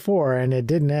that before, and it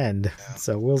didn't end. Yeah.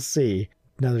 So we'll see.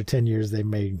 Another 10 years, they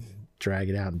may drag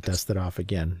it out and dust it off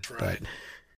again. Right. But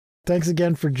thanks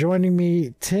again for joining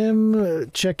me,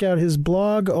 Tim. Check out his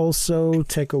blog. Also,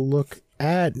 take a look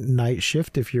at Night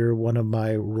Shift if you're one of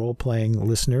my role-playing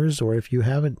listeners, or if you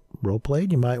haven't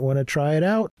role-played, you might want to try it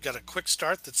out. Got a quick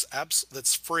start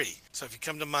that's free. So if you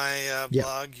come to my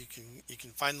blog, you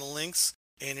can find the links.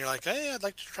 And you're like, hey, I'd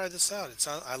like to try this out.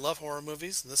 I love horror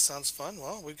movies, and this sounds fun.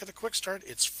 Well, we've got a quick start.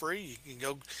 It's free. You can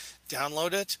go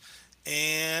download it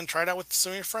and try it out with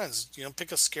some of your friends.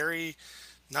 Pick a scary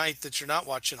night that you're not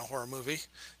watching a horror movie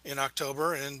in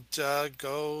October and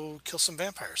go kill some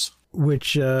vampires.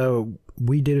 Which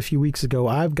we did a few weeks ago.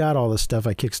 I've got all the stuff.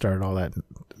 I kickstarted all that.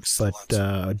 Excellent.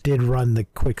 But did run ran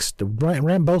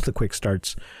both the quick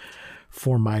starts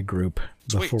for my group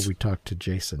before we talked to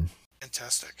Jason.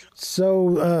 Fantastic.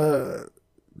 So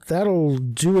that'll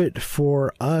do it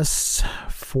for us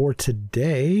for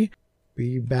today.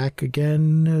 Be back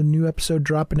again, a new episode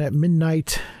dropping at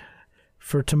midnight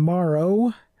for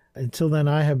tomorrow. Until then,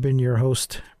 I have been your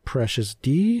host, Precious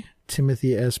D.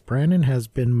 Timothy S. Brannon has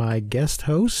been my guest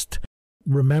host.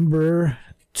 Remember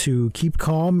to keep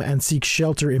calm and seek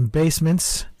shelter in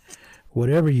basements.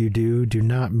 Whatever you do, do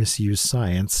not misuse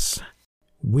science.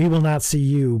 We will not see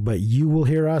you, but you will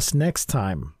hear us next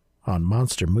time on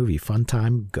Monster Movie Fun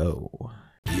Time Go.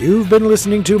 You've been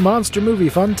listening to Monster Movie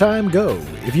Fun Time Go.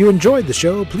 If you enjoyed the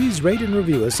show, please rate and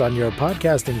review us on your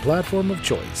podcasting platform of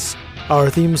choice.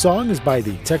 Our theme song is by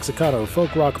the Texicano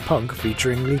Folk Rock Punk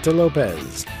featuring Lita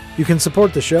Lopez. You can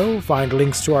support the show, find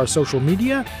links to our social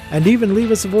media, and even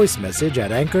leave us a voice message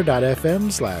at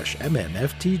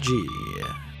anchor.fm/MNFTG.